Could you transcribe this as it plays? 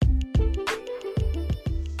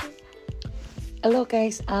Hello,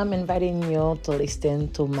 guys. I'm inviting you to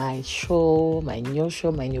listen to my show, my new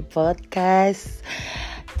podcast.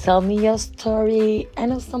 Tell me your story. I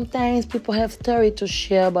know sometimes people have story to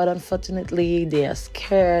share, but unfortunately, they are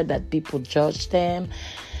scared that people judge them.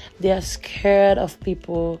 They are scared of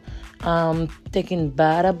people thinking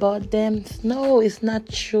bad about them. No, it's not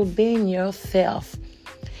true. Being yourself.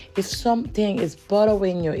 If something is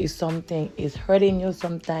bothering you, if something is hurting you,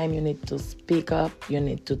 sometimes you need to speak up. You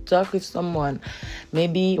need to talk with someone.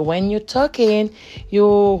 Maybe when you're talking, you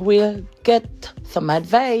will get some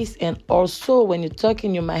advice. And also, when you're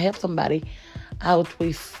talking, you might help somebody out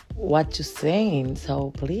with what you're saying.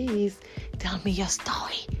 So please tell me your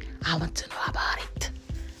story. I want to know about it.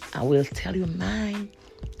 I will tell you mine.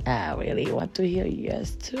 I really want to hear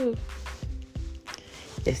yours too.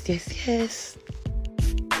 Yes.